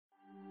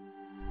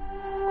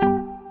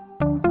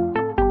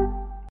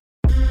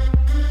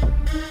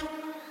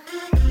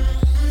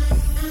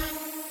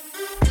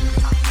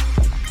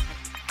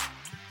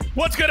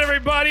What's good,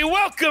 everybody?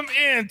 Welcome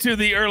into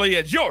the Early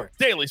Edge, your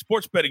daily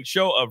sports betting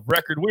show of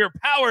record. We are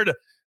powered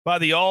by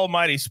the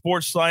almighty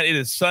Sports Line. It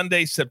is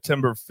Sunday,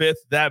 September 5th.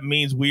 That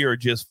means we are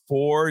just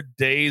 4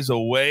 days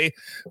away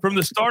from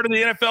the start of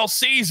the NFL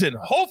season.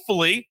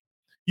 Hopefully,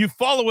 you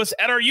follow us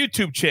at our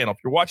YouTube channel. If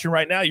you're watching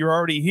right now, you're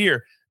already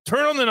here.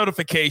 Turn on the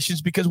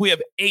notifications because we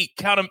have 8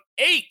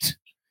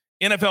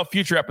 NFL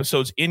future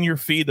episodes in your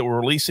feed that we're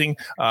releasing.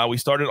 We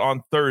started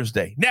on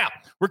Thursday. Now,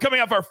 we're coming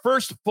off our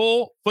first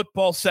full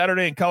football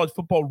Saturday in college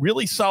football.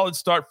 Really solid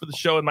start for the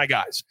show and my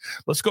guys.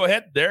 Let's go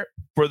ahead there.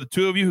 For the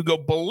two of you who go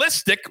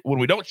ballistic when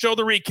we don't show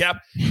the recap,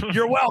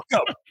 you're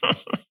welcome.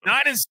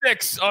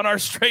 9-6 on our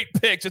straight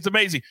picks. It's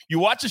amazing. You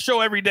watch the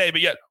show every day,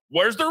 but yet,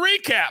 where's the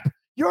recap?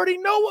 You already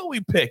know what we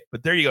picked,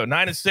 but there you go.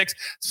 9-6.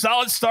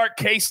 Solid start.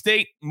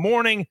 K-State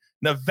morning.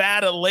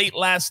 Nevada late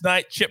last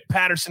night. Chip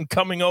Patterson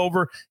coming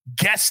over,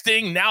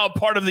 guesting, now a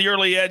part of the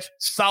Early Edge.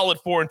 Solid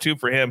 4-2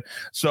 for him.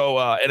 So,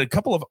 and a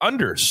couple of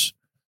unders.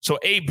 So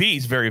AB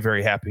is very,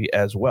 very happy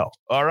as well.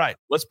 All right,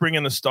 let's bring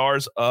in the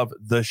stars of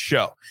the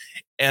show.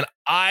 And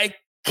I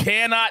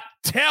cannot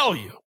tell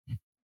you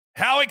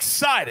how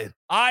excited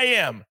I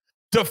am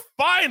to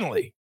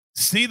finally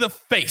see the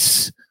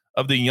face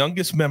of the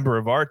youngest member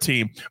of our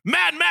team,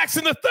 Mad Max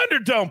in the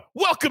Thunderdome.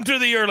 Welcome to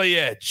the Early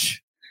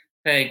Edge.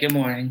 Hey, good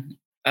morning.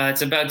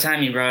 It's about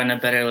time you brought in a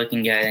better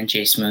looking guy than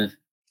Jay Smooth.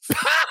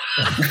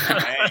 Hey,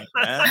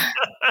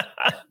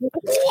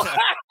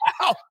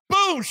 wow.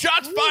 Boom.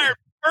 Shots fired.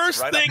 First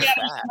right thing out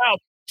of his mouth.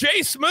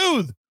 Jay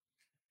Smooth.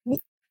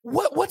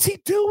 What's he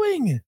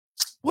doing?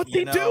 What's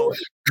he doing?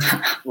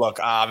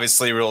 Look,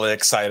 obviously really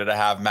excited to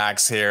have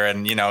Max here.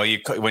 And,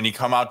 when you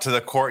come out to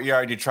the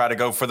courtyard, you try to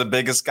go for the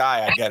biggest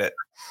guy. I get it.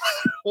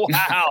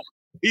 Wow.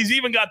 He's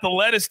even got the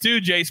lettuce too,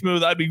 Jay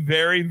Smooth. I'd be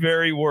very,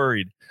 very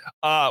worried.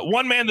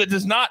 One man that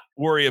does not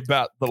worry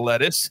about the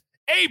lettuce,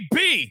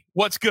 AB.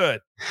 What's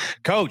good?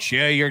 Coach,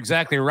 yeah, you're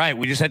exactly right.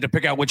 We just had to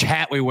pick out which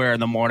hat we wear in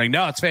the morning.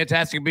 No, it's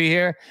fantastic to be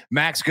here.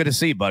 Max, good to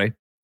see you, buddy.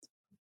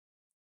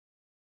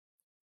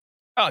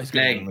 Oh, he's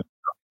good. Hey.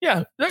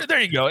 Yeah, there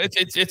you go.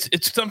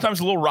 It's sometimes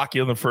a little rocky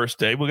on the first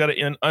day. We got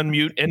to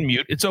unmute and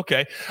mute. It's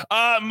okay.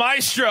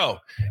 Maestro,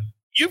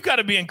 you've got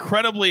to be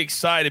incredibly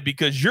excited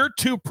because your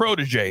two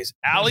proteges,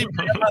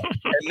 Alabama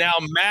and now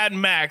Mad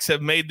Max,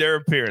 have made their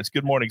appearance.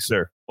 Good morning,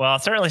 sir. Well, I'll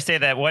certainly say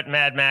that what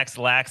Mad Max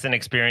lacks in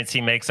experience,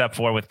 he makes up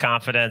for with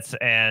confidence.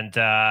 And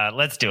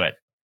let's do it.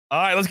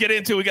 All right, let's get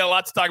into it. We got a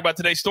lot to talk about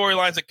today.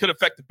 Storylines that could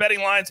affect the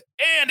betting lines.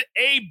 And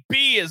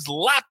AB is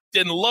locked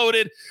and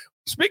loaded.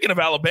 Speaking of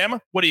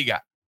Alabama, what do you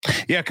got?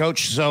 Yeah,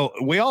 Coach. So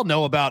we all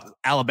know about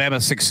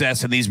Alabama's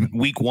success in these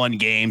week 1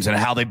 games and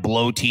how they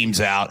blow teams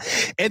out.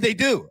 And they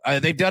do.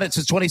 They've done it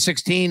since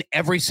 2016.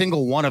 Every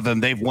single one of them,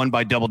 they've won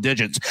by double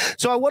digits.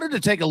 So I wanted to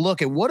take a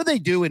look at what do they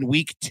do in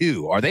week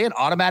 2? Are they an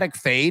automatic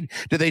fade?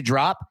 Do they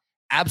drop?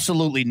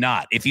 Absolutely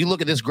not. If you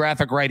look at this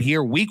graphic right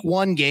here, week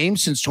 1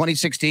 games since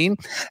 2016,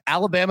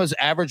 Alabama's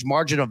average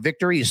margin of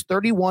victory is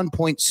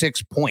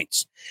 31.6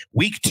 points.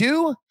 Week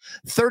 2,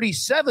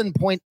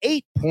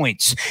 37.8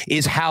 points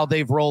is how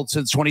they've rolled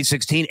since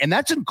 2016, and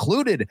that's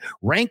included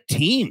ranked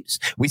teams.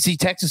 We see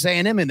Texas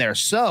A&M in there.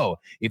 So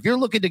if you're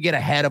looking to get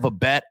ahead of a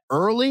bet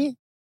early,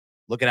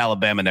 look at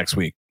Alabama next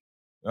week.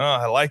 Oh,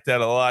 I like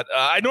that a lot.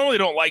 I normally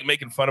don't like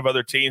making fun of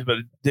other teams, but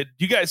did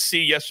you guys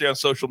see yesterday on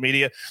social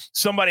media,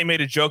 somebody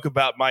made a joke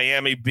about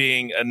Miami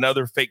being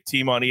another fake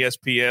team on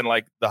ESPN,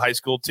 like the high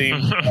school team?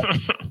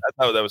 I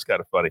thought that was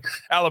kind of funny.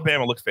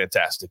 Alabama looked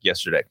fantastic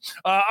yesterday.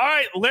 All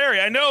right, Larry,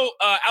 I know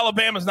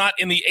Alabama's not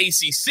in the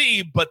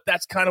ACC, but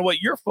that's kind of what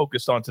you're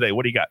focused on today.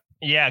 What do you got?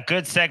 Yeah,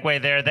 good segue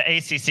there. The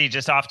ACC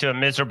just off to a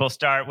miserable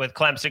start with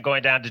Clemson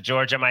going down to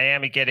Georgia,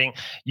 Miami getting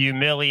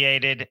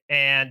humiliated,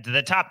 and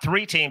the top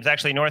 3 teams,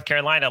 actually North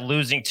Carolina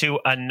losing to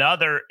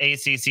another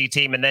ACC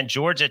team, and then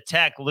Georgia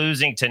Tech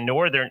losing to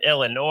Northern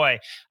Illinois.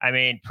 I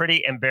mean,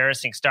 pretty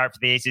embarrassing start for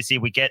the ACC.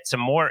 We get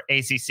some more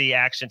ACC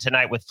action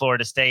tonight with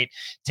Florida State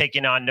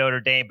taking on Notre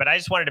Dame, but I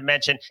just wanted to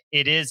mention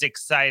it is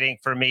exciting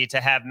for me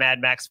to have Mad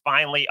Max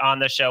finally on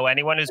the show.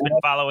 Anyone who's been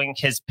following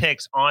his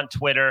picks on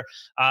Twitter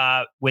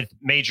with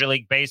Major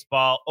League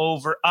Baseball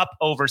up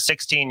over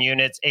 16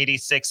 units,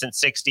 86 and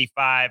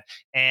 65.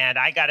 And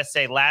I got to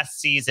say, last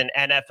season,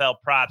 NFL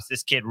props,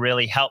 this kid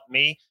really helped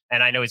me.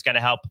 And I know he's going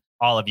to help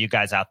all of you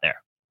guys out there.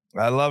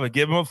 I love it.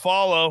 Give him a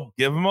follow.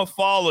 Give him a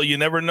follow. You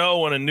never know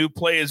when a new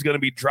play is going to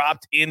be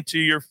dropped into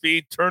your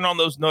feed. Turn on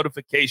those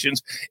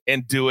notifications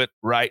and do it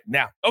right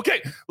now.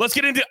 Okay, let's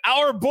get into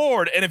our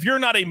board. And if you're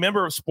not a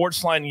member of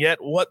Sportsline yet,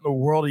 what in the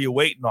world are you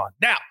waiting on?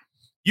 Now,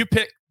 you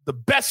pick the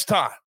best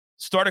time.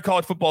 Start a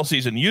college football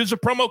season. Use the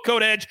promo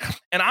code EDGE,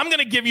 and I'm going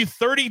to give you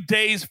 30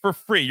 days for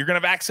free. You're going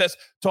to have access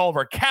to all of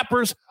our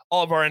cappers,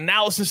 all of our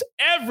analysis,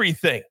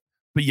 everything.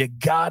 But you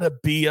got to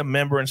be a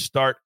member and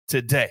start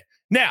today.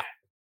 Now,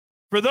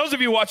 for those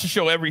of you who watch the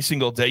show every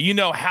single day, you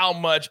know how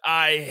much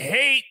I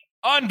hate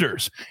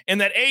unders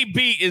and that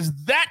AB is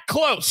that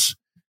close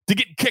to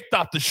getting kicked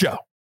off the show.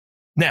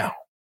 Now,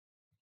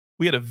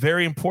 we had a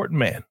very important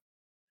man.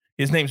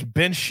 His name's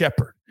Ben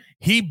Shepard.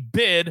 He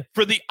bid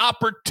for the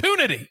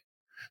opportunity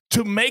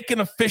to make an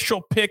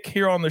official pick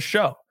here on the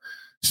show.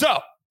 So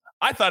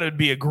I thought it'd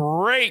be a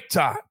great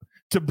time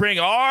to bring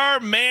our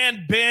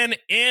man Ben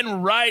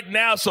in right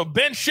now. So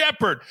Ben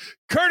Shepherd,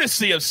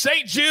 courtesy of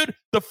St. Jude,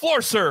 the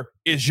floor, sir,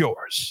 is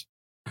yours.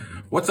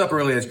 What's up,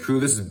 Early Edge crew?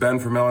 This is Ben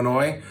from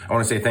Illinois. I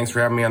want to say thanks for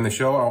having me on the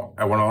show.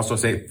 I want to also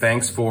say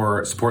thanks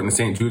for supporting the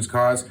St. Jude's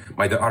cause.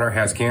 My daughter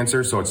has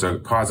cancer, so it's a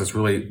cause that's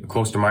really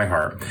close to my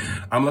heart.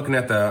 I'm looking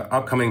at the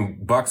upcoming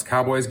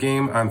Bucks-Cowboys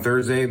game on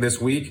Thursday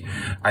this week.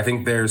 I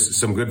think there's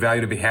some good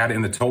value to be had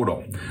in the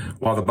total.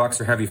 While the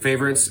Bucks are heavy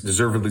favorites,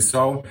 deservedly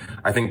so,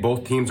 I think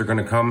both teams are going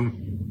to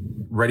come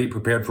ready,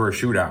 prepared for a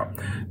shootout.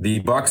 The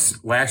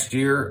Bucks last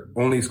year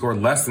only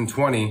scored less than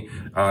 20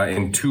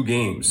 in 2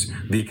 games.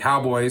 The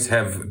Cowboys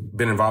have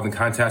been involved in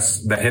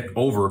contests that hit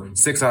over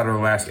 6 out of the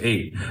last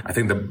 8. I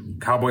think the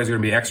Cowboys are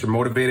going to be extra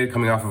motivated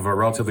coming off of a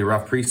relatively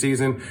rough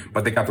preseason,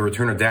 but they got the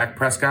return of Dak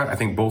Prescott. I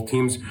think both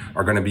teams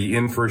are going to be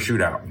in for a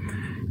shootout.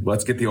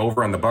 Let's get the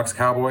over on the Bucks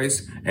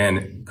Cowboys,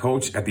 and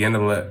Coach at the end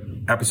of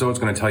the episode is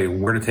going to tell you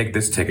where to take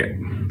this ticket.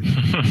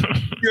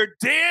 You're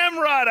damn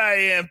right I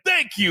am.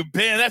 Thank you,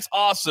 Ben. That's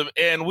awesome.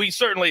 And we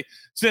certainly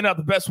send out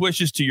the best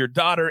wishes to your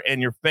daughter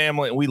and your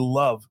family. And we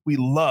love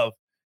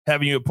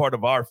having you a part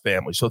of our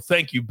family. So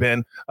thank you,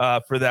 Ben,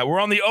 for that.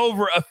 We're on the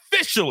over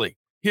officially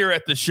here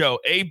at the show.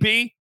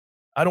 AB,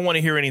 I don't want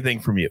to hear anything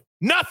from you.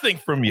 Nothing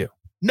from you.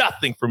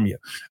 Nothing from you.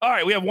 All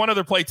right, we have one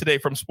other play today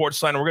from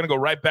SportsCenter. We're going to go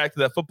right back to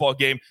that football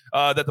game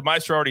that the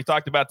Maestro already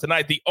talked about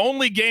tonight. The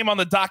only game on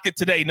the docket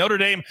today, Notre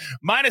Dame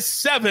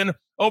 -7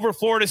 over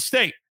Florida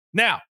State.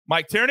 Now,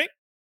 Mike Tierney,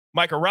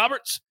 Micah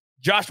Roberts,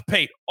 Josh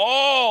Pate,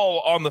 all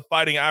on the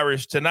Fighting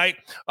Irish tonight.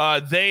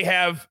 They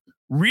have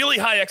really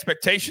high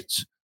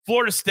expectations.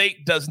 Florida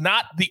State does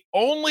not. The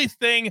only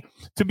thing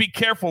to be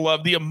careful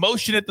of, the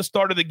emotion at the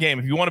start of the game.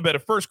 If you want to bet a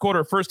first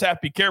quarter or first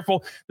half, be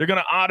careful. They're going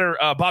to honor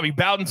Bobby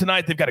Bowden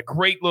tonight. They've got a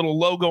great little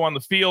logo on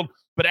the field.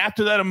 But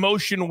after that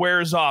emotion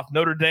wears off,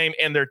 Notre Dame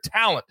and their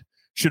talent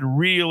should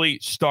really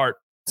start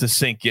to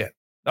sink in.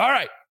 All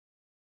right.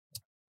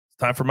 It's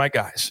time for my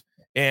guys.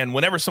 And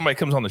whenever somebody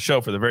comes on the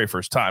show for the very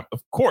first time,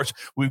 of course,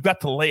 we've got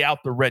to lay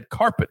out the red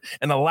carpet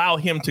and allow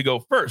him to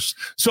go first.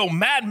 So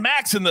Mad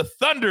Max in the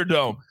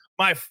Thunderdome,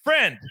 my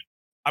friend,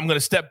 I'm going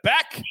to step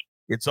back.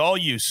 It's all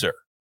you, sir.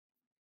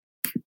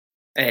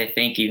 Hey,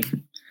 thank you.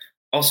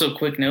 Also,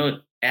 quick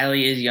note,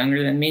 Allie is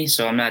younger than me,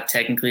 so I'm not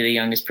technically the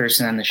youngest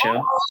person on the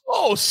show.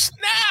 Oh,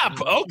 snap.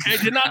 Okay,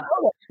 did not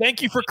know that.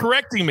 Thank you for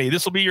correcting me.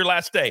 This will be your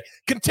last day.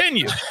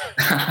 Continue.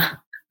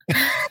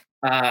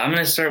 I'm going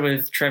to start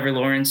with Trevor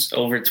Lawrence,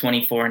 over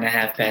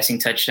 24.5 passing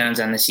touchdowns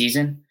on the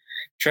season.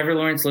 Trevor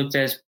Lawrence looked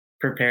as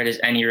prepared as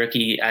any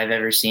rookie I've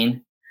ever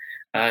seen.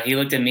 He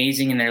looked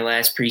amazing in their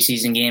last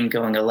preseason game,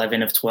 going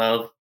 11 of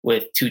 12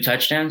 with 2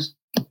 touchdowns.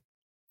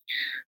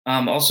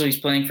 Also, he's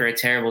playing for a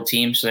terrible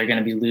team, so they're going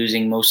to be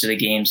losing most of the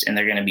games, and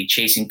they're going to be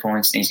chasing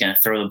points, and he's going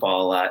to throw the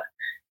ball a lot.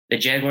 The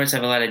Jaguars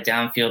have a lot of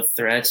downfield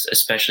threats,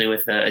 especially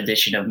with the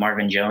addition of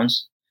Marvin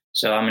Jones.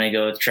 So I'm going to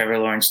go with Trevor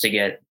Lawrence to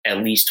get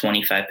at least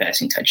 25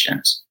 passing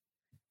touchdowns.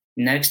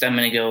 Next, I'm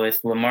going to go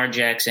with Lamar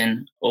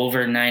Jackson,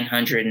 over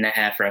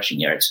 900.5 rushing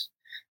yards.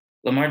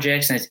 Lamar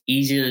Jackson has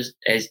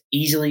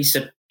easily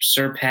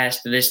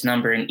surpassed this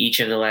number in each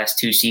of the last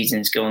 2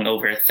 seasons, going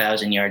over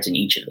 1,000 yards in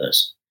each of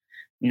those.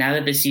 Now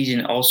that the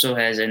season also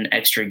has an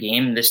extra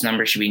game, this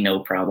number should be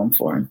no problem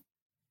for him.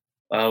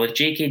 With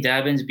J.K.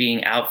 Dobbins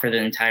being out for the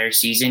entire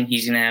season,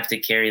 he's going to have to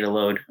carry the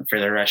load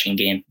for the rushing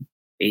game,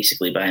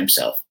 basically by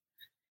himself.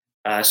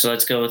 So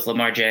let's go with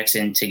Lamar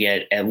Jackson to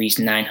get at least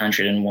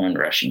 901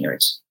 rushing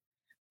yards.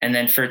 And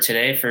then for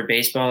today, for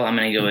baseball, I'm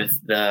going to go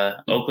with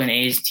the Oakland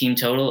A's team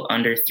total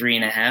under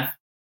 3.5.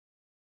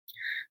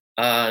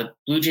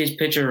 Blue Jays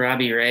pitcher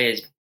Robbie Ray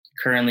is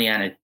currently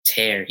on a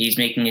tear. He's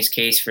making his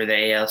case for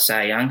the AL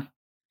Cy Young.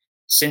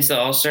 Since the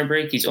All-Star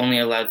break, he's only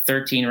allowed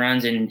 13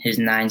 runs in his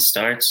 9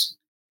 starts.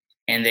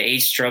 And the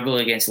A's struggle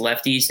against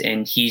lefties,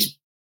 and he's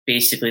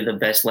basically the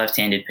best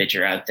left-handed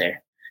pitcher out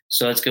there.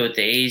 So let's go with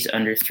the A's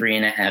under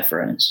 3.5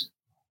 runs.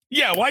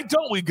 Yeah, why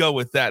don't we go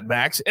with that,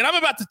 Max? And I'm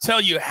about to tell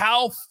you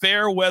how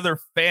fair weather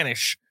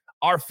fanish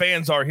our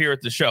fans are here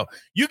at the show.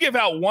 You give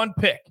out one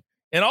pick,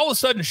 and all of a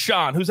sudden,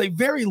 Sean, who's a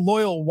very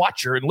loyal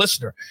watcher and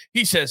listener,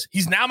 he says,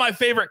 he's now my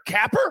favorite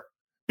capper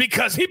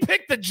because he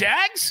picked the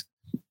Jags?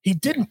 He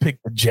didn't pick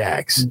the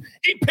Jags.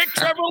 He picked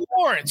Trevor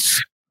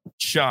Lawrence.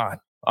 Sean.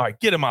 All right,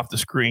 get him off the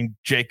screen,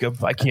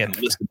 Jacob. I can't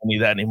listen to any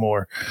of that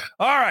anymore.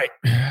 All right.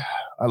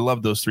 I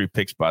love those 3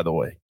 picks, by the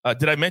way.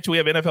 Did I mention we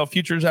have NFL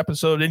Futures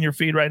episode in your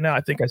feed right now? I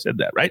think I said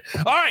that, right?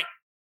 All right.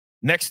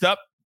 Next up,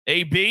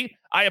 AB.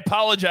 I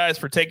apologize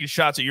for taking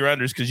shots at your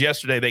unders because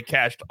yesterday they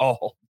cashed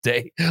all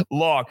day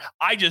long.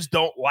 I just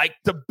don't like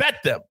to bet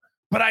them,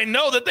 but I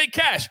know that they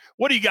cash.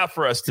 What do you got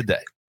for us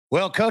today?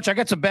 Well, Coach, I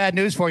got some bad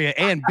news for you.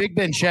 And Big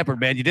Ben Shepherd,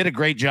 man, you did a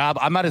great job.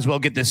 I might as well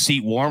get this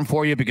seat warm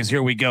for you because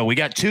here we go. We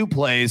got 2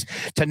 plays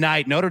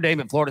tonight, Notre Dame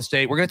at Florida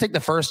State. We're going to take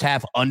the first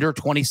half under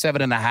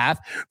 27.5.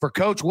 For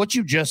Coach, what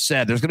you just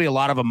said, there's going to be a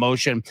lot of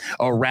emotion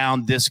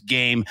around this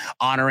game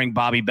honoring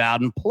Bobby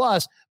Bowden.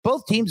 Plus,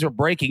 both teams are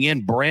breaking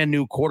in brand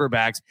new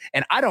quarterbacks,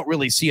 and I don't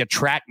really see a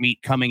track meet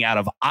coming out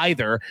of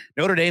either.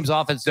 Notre Dame's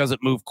offense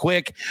doesn't move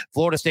quick.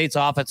 Florida State's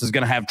offense is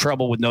going to have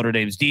trouble with Notre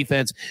Dame's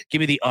defense.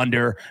 Give me the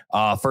under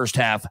first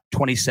half,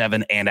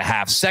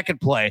 27.5. Second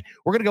play,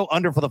 we're going to go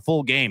under for the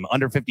full game,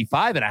 under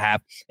 55.5.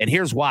 And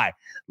here's why.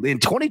 In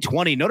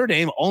 2020, Notre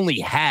Dame only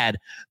had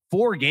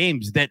 4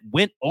 games that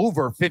went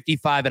over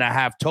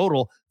 55.5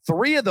 total.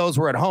 3 of those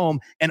were at home,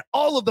 and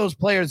all of those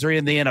players are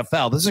in the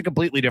NFL. This is a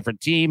completely different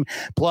team.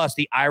 Plus,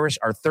 the Irish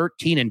are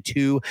 13-2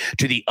 to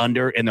the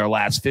under in their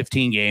last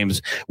 15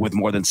 games with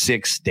more than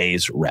 6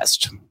 days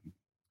rest.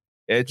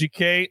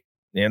 Educate,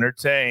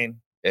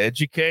 entertain.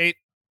 Educate,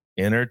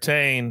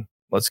 entertain.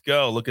 Let's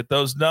go. Look at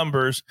those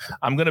numbers.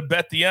 I'm going to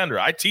bet the under.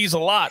 I tease a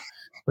lot,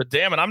 but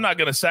damn it, I'm not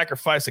going to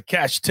sacrifice a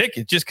cash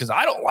ticket just because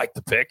I don't like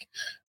the pick.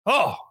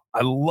 Oh,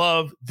 I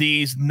love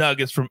these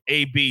nuggets from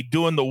AB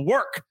doing the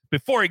work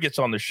before he gets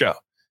on the show.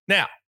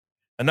 Now,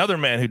 another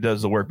man who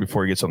does the work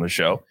before he gets on the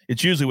show,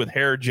 it's usually with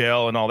hair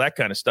gel and all that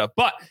kind of stuff,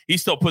 but he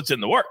still puts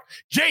in the work.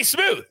 Jay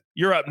Smooth,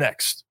 you're up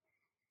next.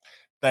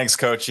 Thanks,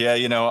 Coach. Yeah,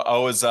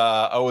 always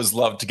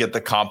love to get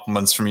the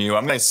compliments from you.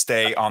 I'm going to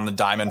stay on the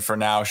diamond for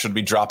now. Should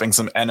be dropping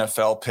some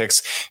NFL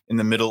picks in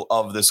the middle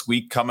of this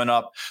week coming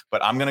up,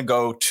 but I'm going to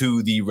go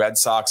to the Red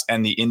Sox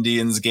and the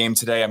Indians game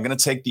today. I'm going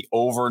to take the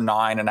over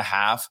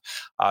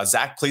 9.5.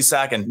 Zach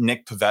Plesac and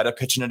Nick Pivetta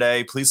pitching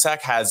today.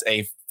 Plesac has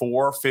a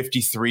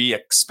 453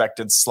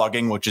 expected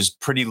slugging, which is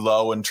pretty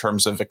low in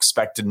terms of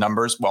expected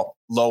numbers. Well,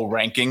 low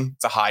ranking.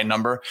 It's a high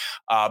number.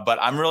 But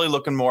I'm really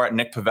looking more at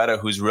Nick Pivetta,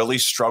 who's really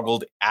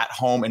struggled at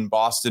home in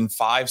Boston.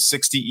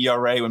 5.60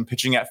 ERA when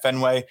pitching at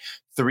Fenway,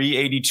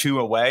 3.82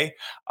 away.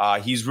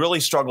 He's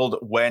really struggled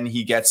when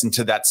he gets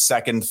into that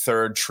second,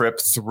 third trip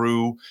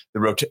through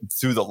the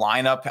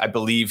lineup. I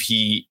believe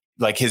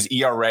his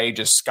ERA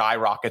just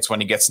skyrockets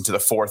when he gets into the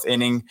 4th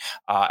inning.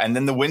 And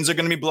then the winds are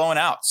going to be blowing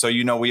out. So,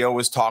 we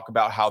always talk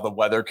about how the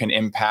weather can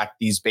impact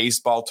these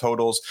baseball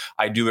totals.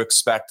 I do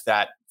expect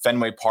that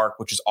Fenway Park,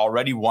 which is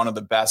already one of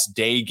the best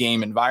day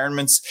game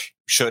environments,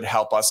 should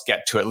help us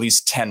get to at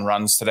least 10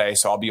 runs today.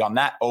 So I'll be on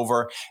that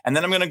over. And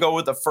then I'm going to go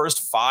with the first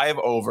 5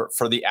 over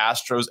for the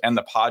Astros and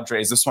the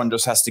Padres. This one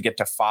just has to get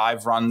to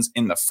 5 runs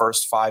in the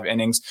first 5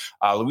 innings.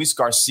 Luis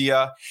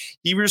Garcia,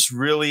 he just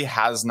really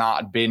has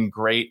not been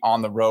great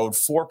on the road.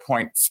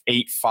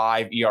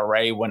 4.85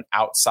 ERA when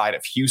outside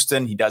of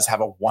Houston. He does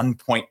have a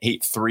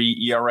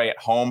 1.83 ERA at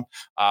home.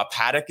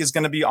 Paddock is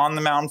going to be on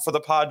the mound for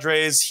the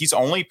Padres. He's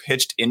only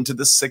pitched into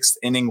the 6th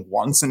inning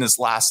once in his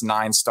last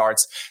 9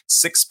 starts.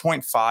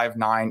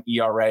 6.59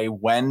 ERA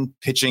when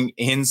pitching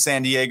in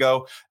San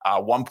Diego,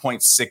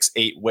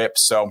 1.68 whip.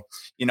 So,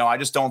 I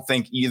just don't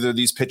think either of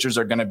these pitchers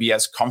are going to be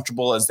as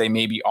comfortable as they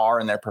maybe are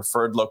in their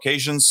preferred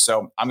locations.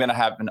 So I'm going to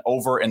have an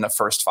over in the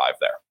first 5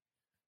 there.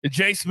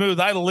 Jay Smooth,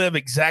 I live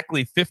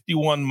exactly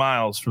 51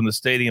 miles from the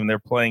stadium they're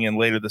playing in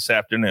later this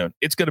afternoon.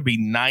 It's going to be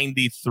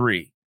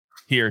 93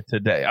 here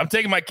today. I'm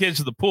taking my kids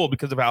to the pool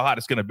because of how hot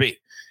it's going to be.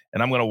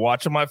 And I'm going to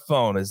watch on my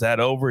phone as that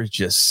over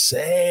just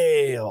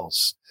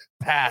sails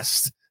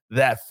past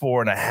that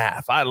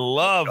 4.5. I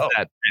love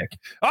that pick.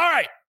 All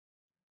right.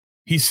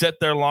 He's sat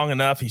there long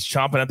enough. He's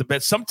chomping at the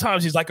bit.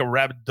 Sometimes he's like a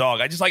rabid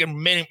dog. I just like to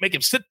make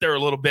him sit there a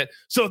little bit.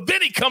 So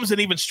then he comes in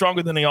even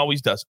stronger than he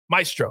always does.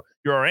 Maestro,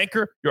 you're our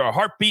anchor. You're our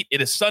heartbeat.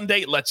 It is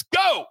Sunday. Let's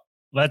go.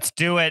 Let's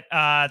do it.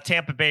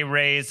 Tampa Bay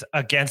Rays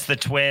against the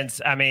Twins.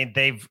 I mean,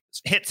 they've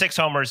hit 6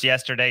 homers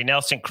yesterday.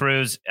 Nelson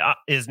Cruz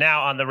is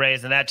now on the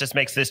Rays, and that just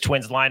makes this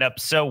Twins lineup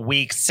so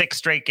weak. 6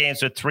 straight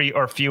games with 3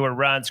 or fewer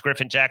runs.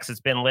 Griffin Jackson's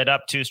been lit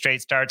up 2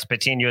 straight starts.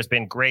 Patino has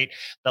been great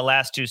the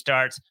last 2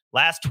 starts.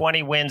 Last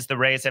 20 wins the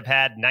Rays have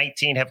had,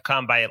 19 have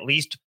come by at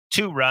least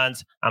 2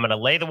 runs. I'm going to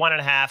lay the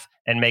 1.5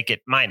 and make it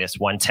minus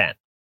 110.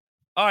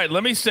 All right,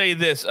 let me say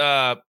this.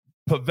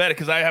 Pivetta,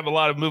 because I have a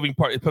lot of moving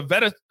parts.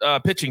 Pivetta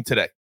pitching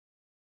today.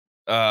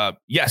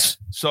 Yes.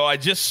 So I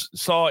just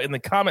saw in the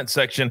comment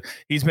section,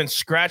 he's been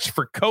scratched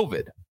for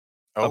COVID.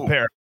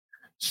 Apparently.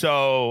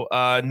 So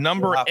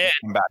number edge.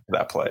 Come back to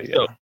that play.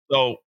 Yeah.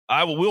 So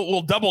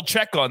we'll double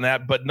check on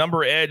that. But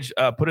number edge,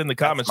 put in the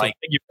comments. So thank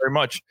you very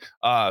much.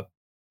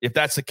 If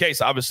that's the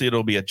case, obviously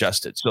it'll be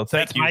adjusted. So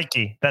thank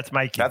you. That's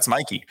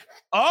Mikey.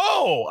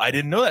 Oh, I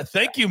didn't know that.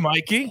 Thank you,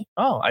 Mikey.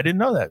 Oh, I didn't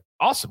know that.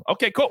 Awesome.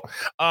 Okay, cool.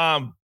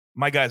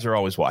 My guys are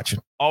always watching,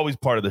 always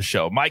part of the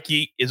show.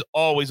 Mikey is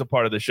always a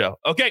part of the show.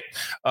 Okay.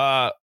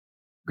 Grab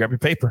your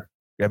paper,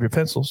 grab your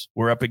pencils.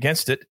 We're up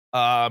against it.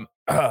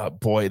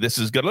 Boy, this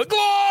is going to look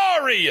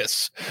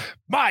glorious.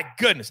 My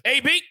goodness.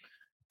 AB,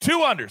 2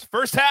 unders,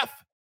 first half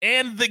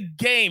and the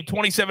game,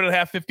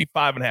 27.5,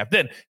 55.5.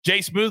 Then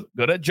Jay Smooth,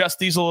 going to adjust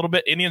these a little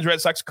bit. Indians,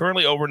 Red Sox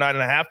currently over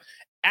 9.5.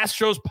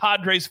 Astros,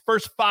 Padres,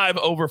 first 5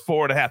 over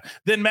 4.5.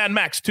 Then Mad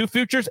Max, 2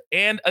 futures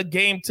and a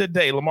game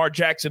today. Lamar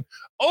Jackson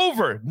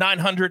over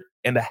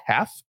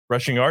 900.5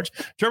 rushing yards.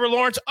 Trevor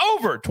Lawrence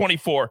over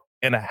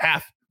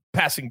 24.5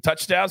 passing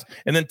touchdowns.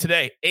 And then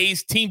today,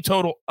 A's team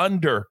total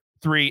under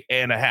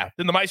 3.5.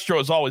 Then the Maestro,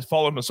 as always,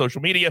 follow him on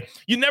social media.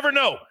 You never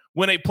know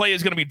when a play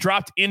is going to be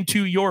dropped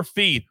into your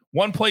feed.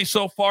 One play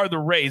so far, the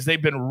Rays,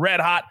 they've been red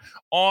hot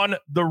on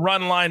the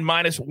run line,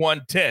 minus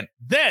 110.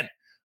 Then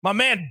my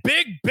man,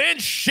 Big Ben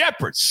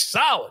Shepherd,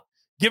 solid,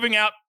 giving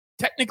out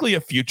technically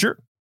a future.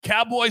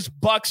 Cowboys,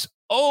 Bucks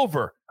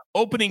over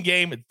opening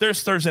game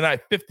this Thursday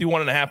night,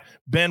 51.5.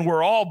 Ben,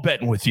 we're all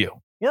betting with you.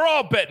 We're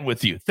all betting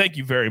with you. Thank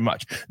you very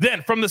much.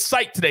 Then from the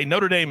site today,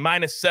 Notre Dame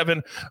minus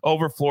 7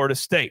 over Florida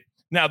State.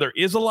 Now, there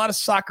is a lot of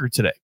soccer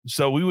today,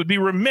 so we would be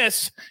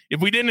remiss if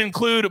we didn't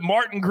include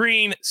Martin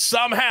Green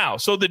somehow.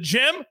 So the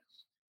gym,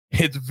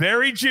 it's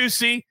very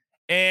juicy,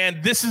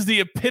 and this is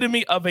the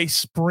epitome of a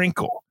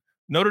sprinkle.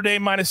 Notre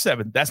Dame minus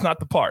 7. That's not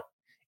the part.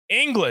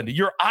 England,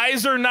 your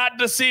eyes are not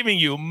deceiving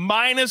you.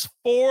 Minus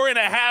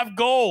 4.5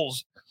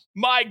 goals.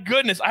 My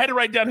goodness. I had to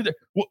write down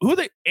who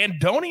they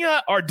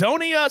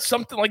Ardonia,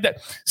 something like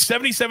that.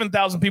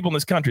 77,000 people in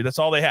this country. That's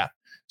all they have.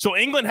 So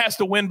England has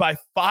to win by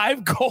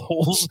 5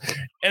 goals.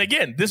 And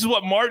again, this is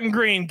what Martin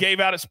Green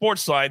gave out at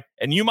Sportsline.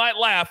 And you might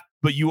laugh,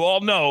 but you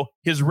all know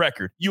his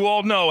record. You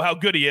all know how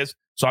good he is.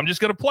 So I'm just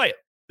going to play it.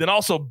 Then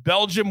also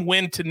Belgium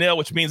win 2-0,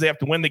 which means they have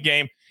to win the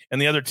game and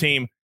the other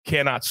team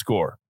cannot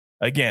score.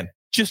 Again,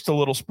 just a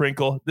little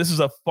sprinkle. This is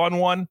a fun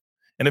one.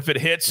 And if it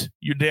hits,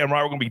 you're damn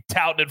right. We're going to be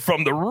touting it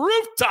from the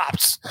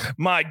rooftops.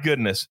 My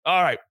goodness.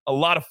 All right. A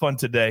lot of fun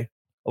today.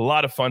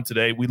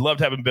 We loved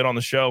having Ben on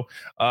the show.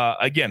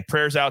 Again,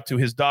 prayers out to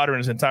his daughter and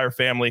his entire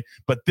family.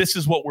 But this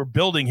is what we're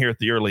building here at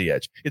the Early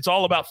Edge. It's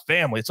all about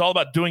family. It's all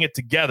about doing it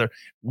together,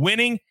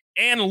 winning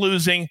and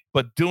losing,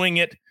 but doing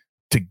it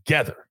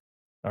together.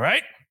 All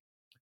right?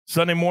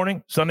 Sunday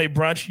morning, Sunday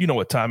brunch. You know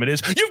what time it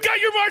is. You've got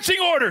your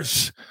marching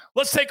orders.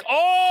 Let's take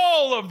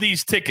all of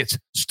these tickets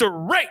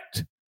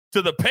straight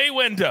to the pay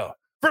window.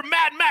 For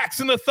Mad Max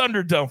in the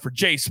Thunderdome, for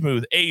Jay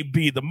Smooth,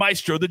 AB, the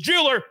Maestro, the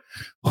Jeweler,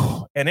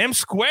 and M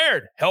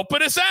Squared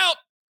helping us out.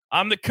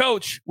 I'm the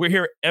coach. We're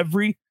here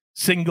every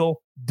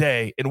single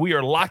day, and we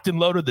are locked and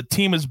loaded. The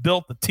team is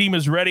built. The team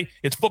is ready.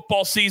 It's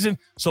football season,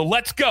 so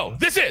let's go.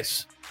 This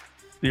is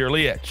the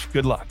Early Edge.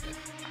 Good luck.